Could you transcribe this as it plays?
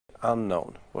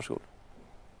Unknow. Varsågod.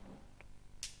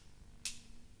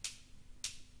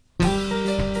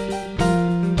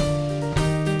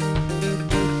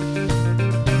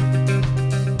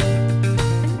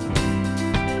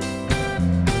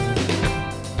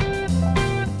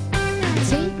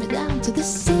 Take me down to the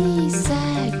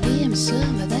seaside, give me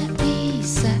some of that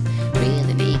peace. I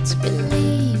really need to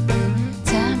believe that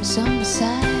time is on my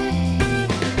side.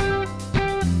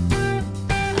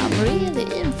 I'm really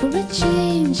in for a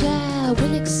change. I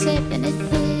will accept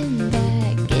anything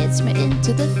that gets me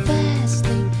into the fast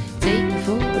lane. Take me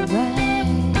for a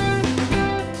ride.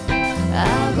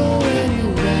 I'll go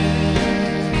anywhere.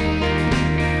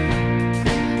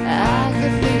 I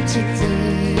could leave today.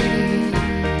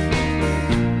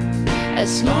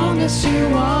 As long as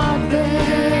you are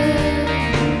there,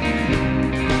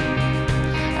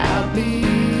 I'll be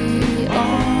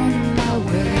on my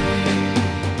way.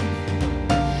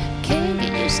 Can't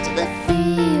get used to the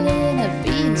feeling of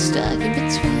being stuck in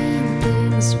between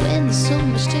things. When there's so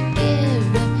much to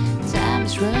give and time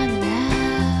is running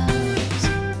out.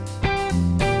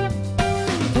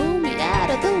 Pull me out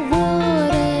of the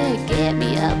water, get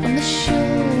me up on the shore,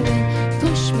 and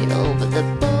push me over the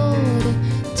border.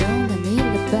 Don't let me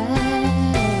look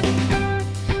back.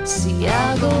 See,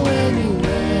 I'll go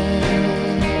anywhere.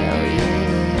 Oh yeah,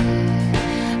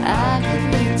 I could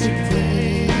leave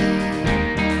today.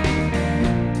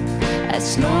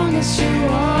 As long as you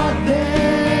are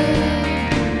there,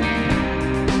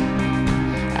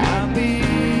 I'll be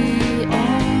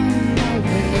on my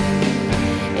way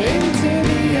into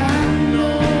the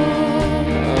unknown.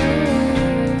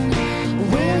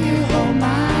 Will you hold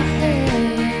my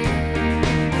hand?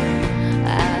 I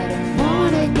don't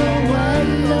wanna go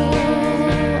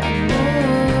alone, no.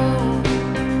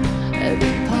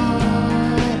 Every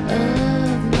part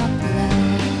of my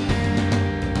plan,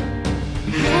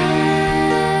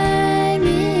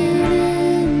 hanging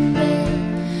in there,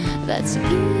 that's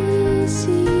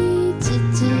easy to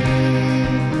do.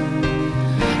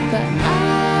 But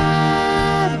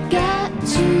I've got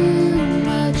too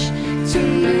much to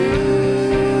lose.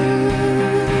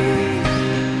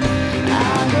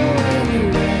 I'll go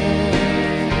anywhere,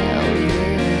 oh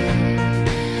yeah,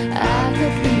 I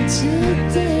could leave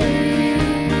today.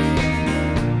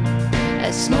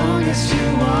 As long as you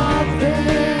are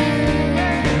there,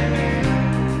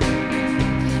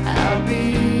 I'll be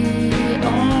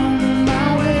on my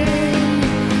way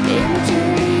into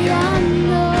the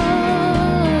unknown.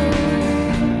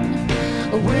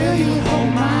 Will you hold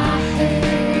my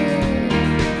hand?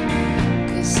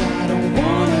 'Cause I don't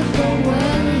wanna go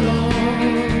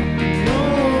alone, no.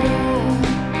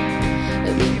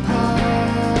 Be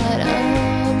part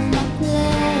of my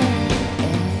plan.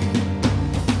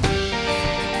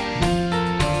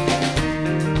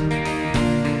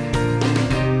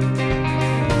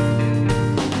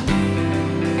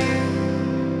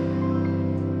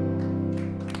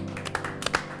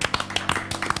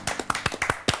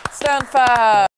 Standfast.